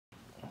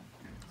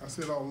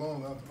said all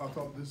along, I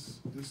thought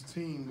this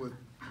team would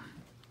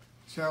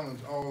challenge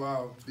all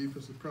our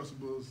defensive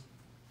principles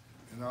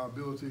and our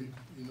ability,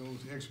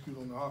 to execute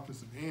on the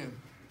offensive end.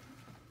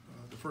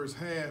 The first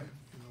half,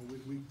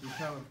 we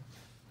kind of,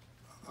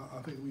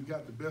 I think we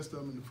got the best of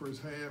them in the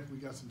first half. We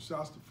got some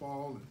shots to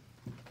fall,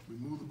 and we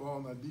moved the ball,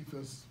 and our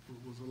defense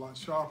was a lot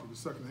sharper. The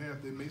second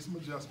half, they made some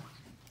adjustments.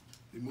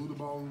 They moved the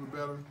ball a little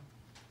better,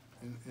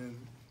 and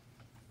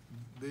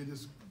they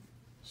just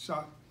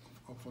shot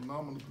a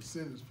phenomenal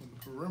percentage from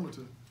the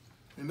perimeter,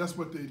 and that's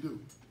what they do.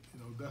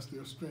 That's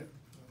their strength.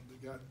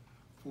 They got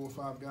 4 or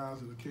 5 guys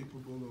that are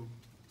capable of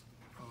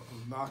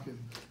knocking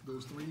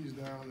those threes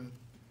down, and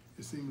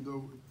it seemed as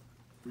though,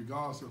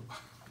 regardless of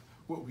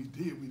what we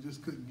did, we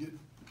just couldn't get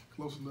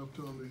close enough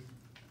to them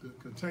to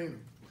contain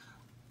them.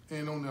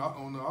 And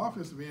on the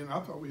offensive end, I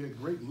thought we had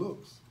great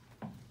looks,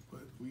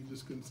 but we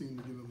just couldn't seem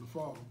to get them to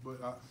fall.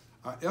 But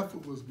our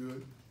effort was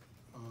good.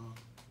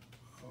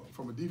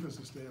 From a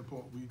defensive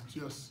standpoint, we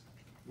just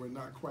were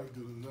not quite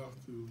good enough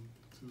to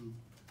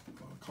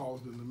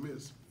cause them to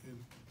miss. In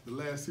the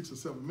last 6 or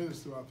 7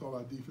 minutes, though, I thought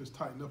our defense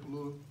tightened up a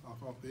little. I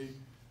thought they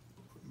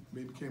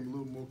maybe became a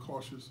little more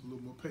cautious, a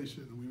little more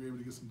patient, and we were able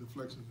to get some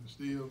deflections and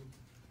steals,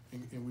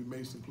 and we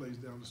made some plays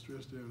down the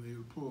stretch there, and they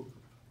able to pull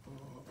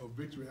a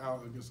victory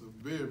out against a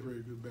very,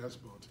 very good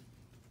basketball team.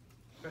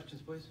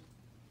 Questions, please?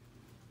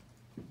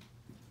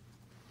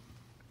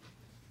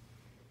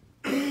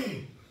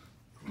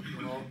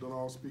 Don't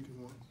all speak at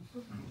once.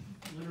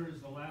 Leonard,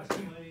 is the last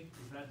play,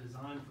 is that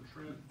designed for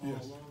Trent all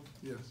along?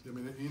 Yes. I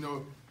mean,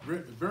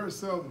 very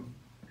seldom,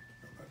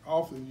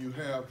 often you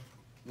have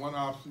one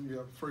option, you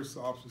have first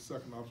option,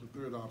 second option,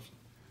 third option.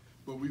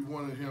 But we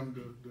wanted him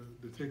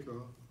to take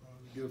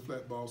get a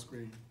flat ball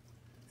screen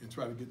and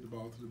try to get the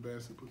ball to the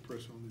basket, put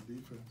pressure on the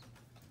defense.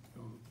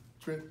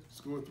 Trent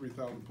scored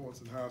 3,000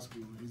 points in high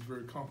school, and he's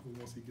very comfortable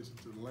once he gets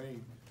into the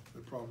lane.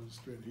 That probably his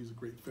strength. He's a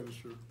great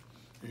finisher.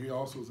 And he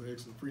also is an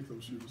excellent free throw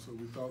shooter, so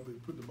we thought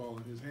they'd put the ball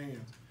in his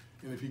hands.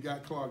 And if he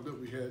got clogged up,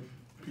 we had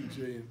PJ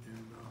and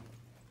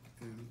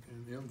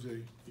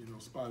MJ,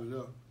 spotted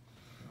up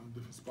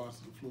different spots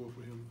of the floor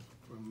for him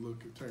to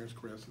look at Terrence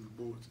Crass and the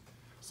boards.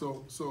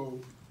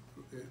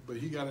 But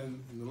he got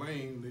in the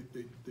lane.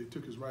 They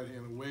took his right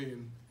hand away,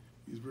 and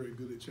he's very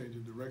good at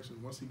changing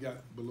direction. Once he got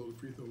below the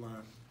free throw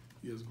line,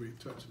 he has great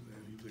touch in there,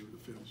 and he was able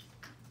to finish.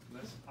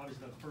 That's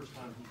obviously not the first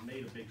time he's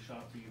made a big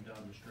shot for you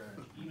down the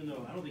stretch. Even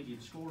though I don't think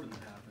he'd scored in the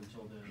half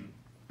until then,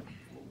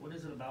 what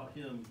is it about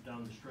him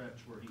down the stretch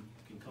where he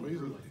can come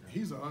through like that?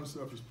 He's an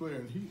unselfish player,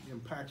 and he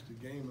impacts the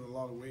game in a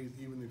lot of ways,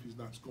 even if he's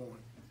not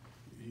scoring.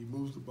 He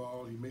moves the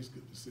ball, he makes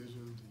good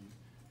decisions,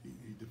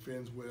 he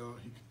defends well,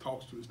 he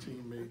talks to his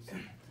teammates,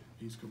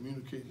 he's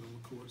communicating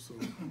on the court. So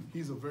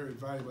he's a very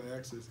valuable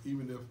access,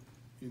 even if,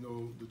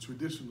 the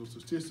traditional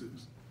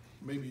statistics,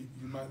 maybe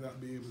you might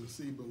not be able to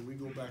see, but when we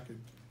go back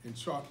and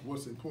chart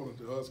what's important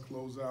to us,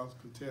 closeouts,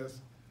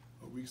 contests,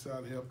 weak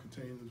side help,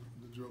 contain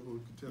the dribble,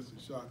 contested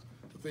shots,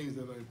 the things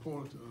that are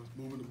important to us,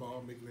 moving the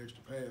ball, making an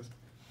extra pass,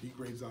 he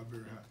grades out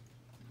very high.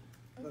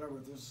 But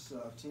with this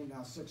team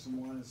now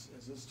 6-1,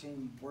 is this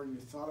team where you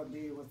thought it'd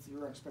be with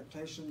your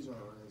expectations, or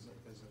is it?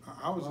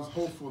 I was just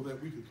hopeful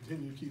that we could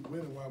continue to keep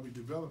winning while we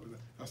develop it.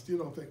 I still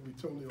don't think we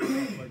totally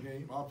overcome our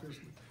game,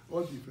 offensively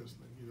or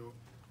defensively.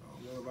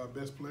 One of our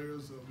best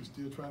players, we're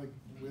still trying to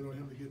win on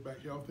him to get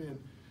back healthy, and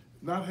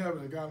not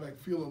having a guy like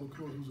Phil on the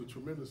court who's a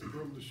tremendous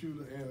perimeter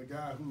shooter, and a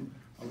guy who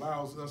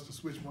allows us to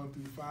switch 1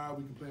 through 5.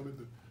 We can play him at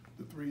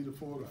the 3, the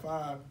 4, the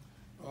 5.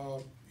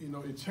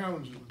 It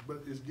challenges,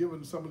 but it's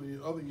given some of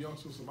the other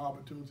youngsters some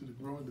opportunity to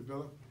grow and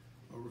develop.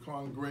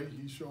 Raquan Gray,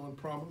 he's showing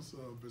promise.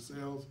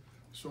 Vassell's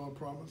showing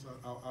promise.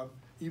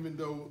 Even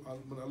though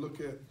when I look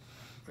at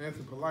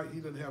Anthony Polite,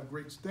 he doesn't have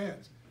great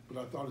stats, but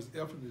I thought his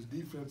effort and his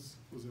defense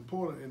was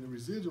important, and the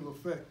residual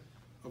effect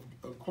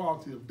of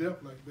quality of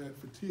depth like that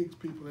fatigues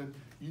people, and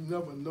you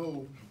never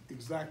know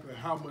exactly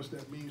how much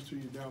that means to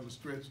you down the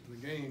stretch of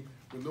the game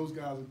when those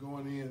guys are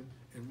going in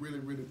and really,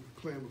 really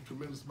playing with a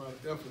tremendous amount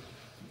of effort.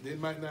 They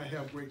might not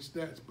have great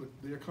stats, but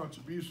their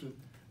contribution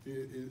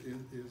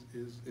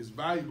is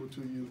valuable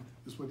to you.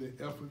 Just with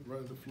their effort,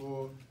 running the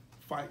floor,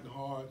 fighting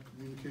hard,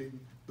 communicating,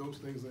 those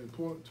things are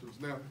important to us.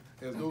 Now,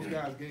 as those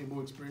guys gain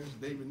more experience,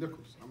 David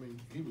Nichols,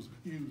 he was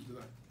huge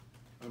tonight.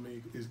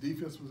 His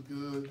defense was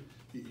good.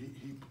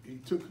 He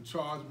took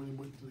charge when he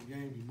went to the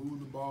game. He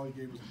moved the ball. He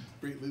gave us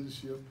great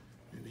leadership,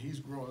 and he's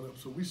growing up.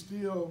 So we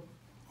still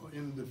are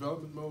in the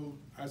development mode.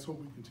 I just hope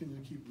we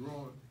continue to keep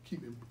growing,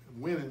 keep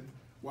winning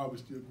while we're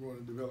still growing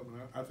and developing.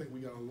 I think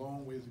we got a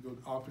long ways to go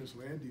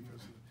offensively and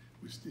defensively.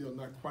 We're still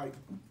not quite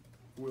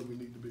where we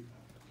need to be.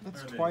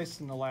 That's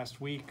twice in the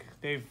last week.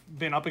 They've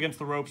been up against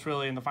the ropes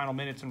really in the final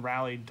minutes and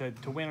rallied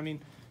to win.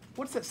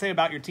 What's that say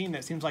about your team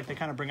that seems like they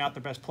kind of bring out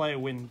their best play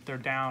when they're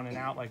down and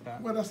out like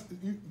that? Well,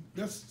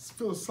 that's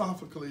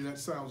philosophically, that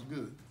sounds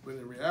good. But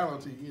in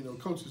reality,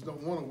 coaches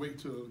don't want to wait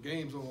till the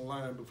game's on the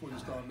line before you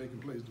start making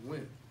plays to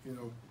win.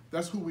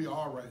 That's who we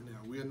are right now.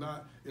 We are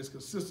not as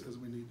consistent as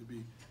we need to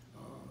be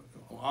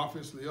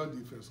offensively or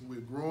defensively.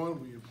 We're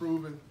growing, we're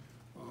improving.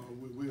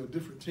 We're a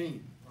different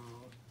team.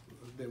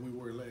 than we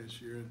were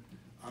last year. And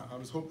I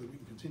just hope that we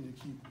can continue to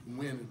keep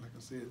winning, like I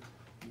said,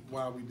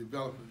 while we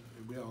develop it.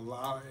 And we have a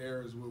lot of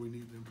areas where we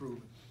need to improve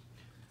it.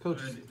 Coach,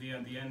 at the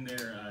end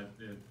there,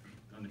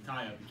 on the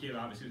tie-up, the kid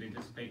obviously was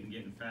anticipating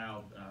getting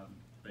fouled,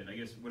 but I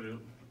guess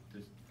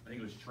I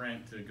think it was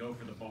Trent to go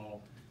for the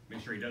ball, make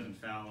sure he doesn't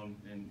foul him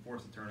and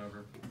force a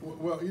turnover.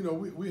 Well, you know,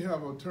 we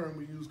have a term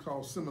we use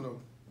called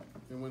Seminole,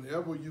 and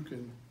whenever you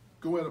can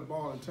go at a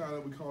ball and tie it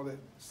up, we call that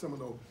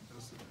Seminole.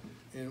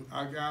 And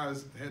our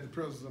guys had the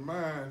presence of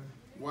mind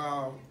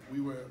while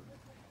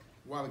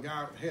the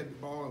guy had the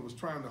ball and was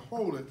trying to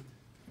hold it,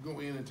 go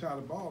in and tie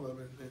the ball up,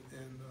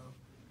 and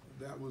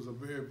that was a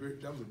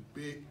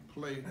big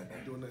play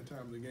during that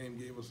time of the game.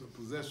 Gave us a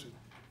possession.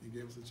 It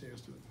gave us a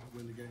chance to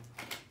win the game.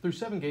 Through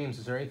 7 games,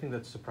 is there anything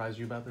that surprised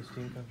you about this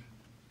team, Coach?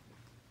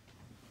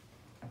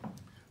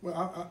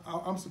 Well,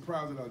 I'm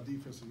surprised that our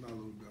defense is not a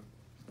little better,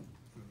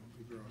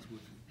 to be honest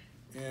with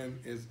you. And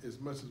as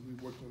much as we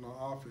worked on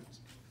our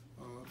offense,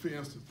 for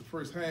instance, the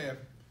first half,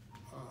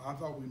 I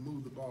thought we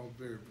moved the ball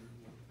very, very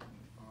well.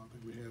 I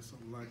think we had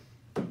something like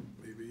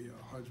maybe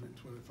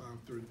 125,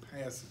 30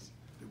 passes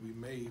that we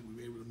made.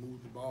 We were able to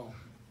move the ball.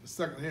 The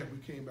second half, we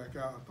came back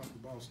out. I thought the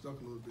ball stuck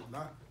a little bit,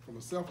 not from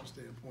a selfish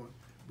standpoint.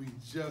 We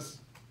just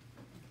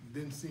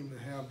didn't seem to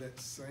have that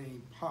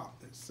same pop,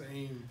 that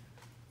same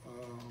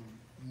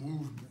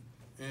movement.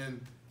 And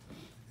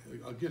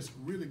against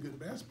really good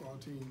basketball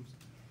teams,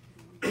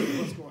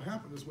 what's going to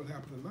happen is what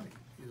happened tonight.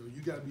 You know,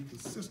 you got to be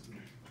consistent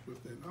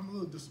with that. I'm a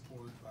little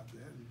disappointed about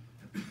that.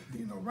 And,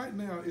 you know, right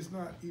now it's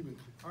not even.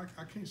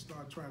 I can't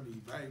start trying to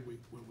evaluate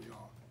where we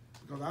are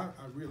because I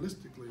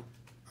realistically,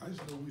 I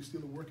just know we're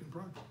still a work in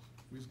progress.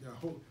 We just got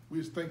hope.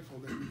 We're just thankful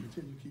that we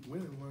continue to keep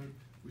winning when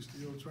we're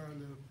still trying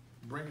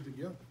to bring it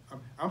together.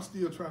 I'm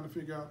still trying to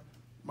figure out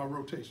my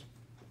rotation.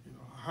 You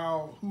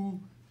know, who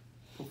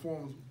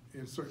performs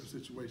in certain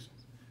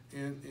situations,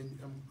 and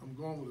I'm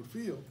going with a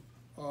feel.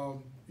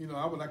 You know,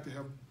 I would like to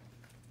have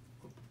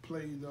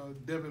played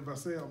Devin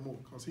Vassell more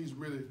because he's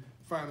really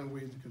finding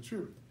ways to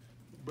contribute.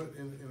 But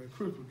in a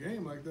critical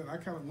game like that, I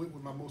kind of went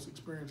with my most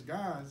experienced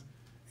guys.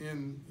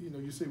 And you know,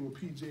 you say, well,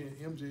 PJ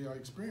and MJ are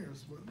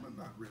experienced, but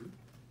not really.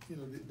 You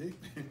know, they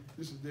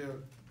this is their,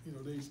 you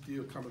know, they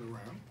still coming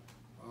around.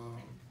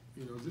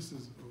 You know, this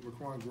is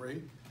Raquan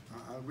Gray.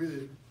 I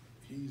really,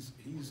 he's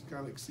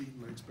kind of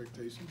exceeding my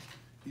expectations.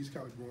 He's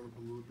kind of growing up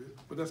a little bit,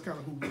 but that's kind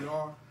of who we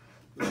are.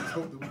 Let's just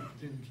hope that we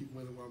continue to keep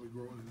winning while we're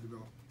growing and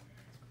developing.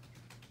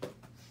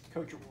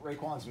 Coach,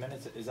 Raquan's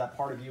minutes, is that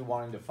part of you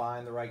wanting to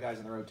find the right guys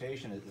in the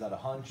rotation? Is that a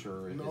hunch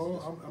or?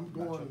 No,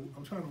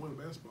 I'm trying to win a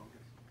basketball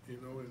game,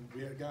 you know, and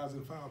we had guys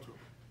in foul trouble,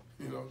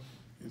 you know,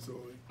 and so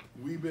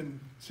we've been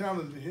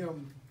challenging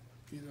him,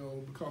 you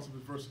know, because of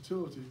his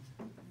versatility,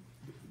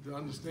 to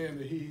understand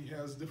that he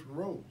has different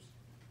roles.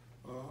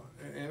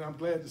 And I'm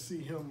glad to see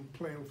him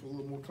playing with a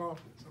little more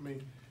confidence. I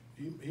mean,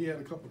 he had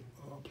a couple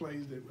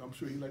plays that I'm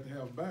sure he'd like to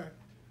have back,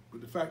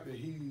 but the fact that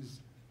he's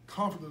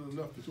confident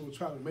enough to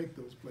try to make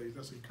those plays,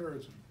 that's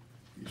encouraging.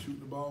 He's shooting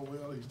the ball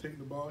well, he's taking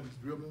the ball, he's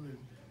dribbling, and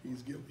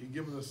he's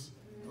giving us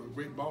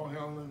great ball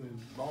handling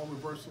and ball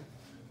reversal,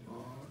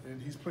 and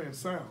he's playing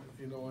sound,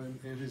 you know,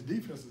 and his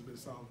defense has been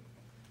solid.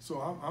 So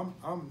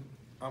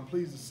I'm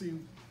pleased to see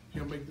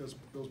him make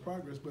those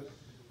progress, but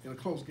in a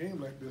close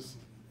game like this,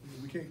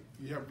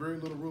 you have very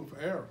little room for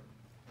error,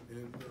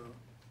 and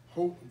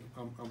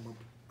I'm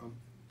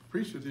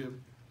appreciative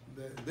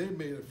that they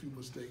made a few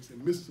mistakes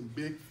and missed some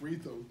big free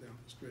throws down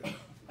the stretch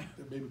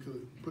that maybe could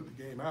have put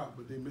the game out,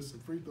 but they missed some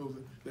free throws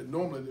that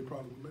normally they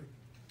probably would make.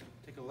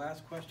 Take a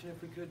last question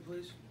if we could,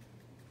 please.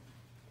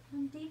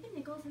 David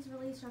Nichols has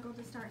really struggled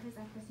to start his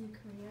FSU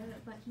career,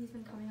 but he's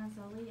been coming on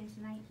slowly, and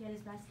tonight he had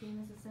his best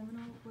game as a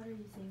Seminole. What are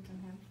you seeing from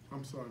him?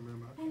 I'm sorry,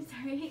 ma'am. I'm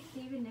sorry.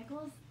 David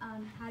Nichols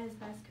had his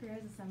best career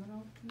as a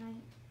Seminole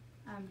tonight,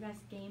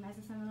 best game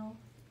as a Seminole.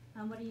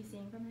 What are you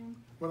seeing from him?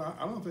 Well,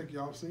 I don't think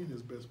y'all seen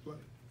his best play.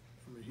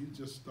 I mean, he's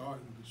just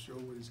starting to show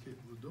what he's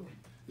capable of doing.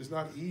 It's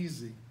not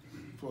easy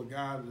for a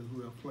guy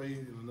who have played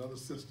in another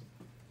system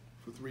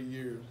for 3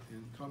 years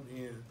and come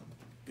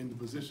in the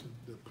position,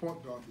 the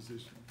point guard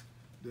position,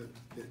 that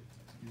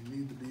you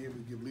need to be able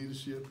to give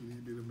leadership, you need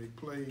to be able to make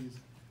plays.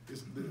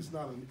 It's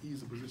not an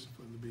easy position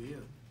for him to be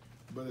in.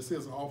 But it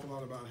says an awful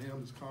lot about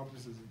him, his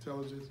confidence, his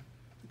intelligence,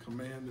 the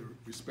command, the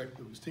respect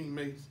of his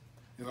teammates,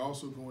 and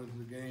also go into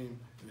the game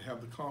and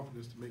have the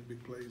confidence to make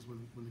big plays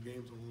when the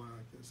game's on the line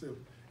like that. So,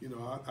 you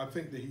know, I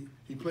think that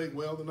he played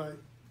well tonight,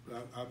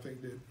 but I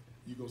think that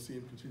you're going to see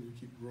him continue to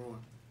keep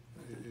growing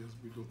as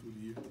we go through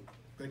the year.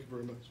 Thank you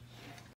very much.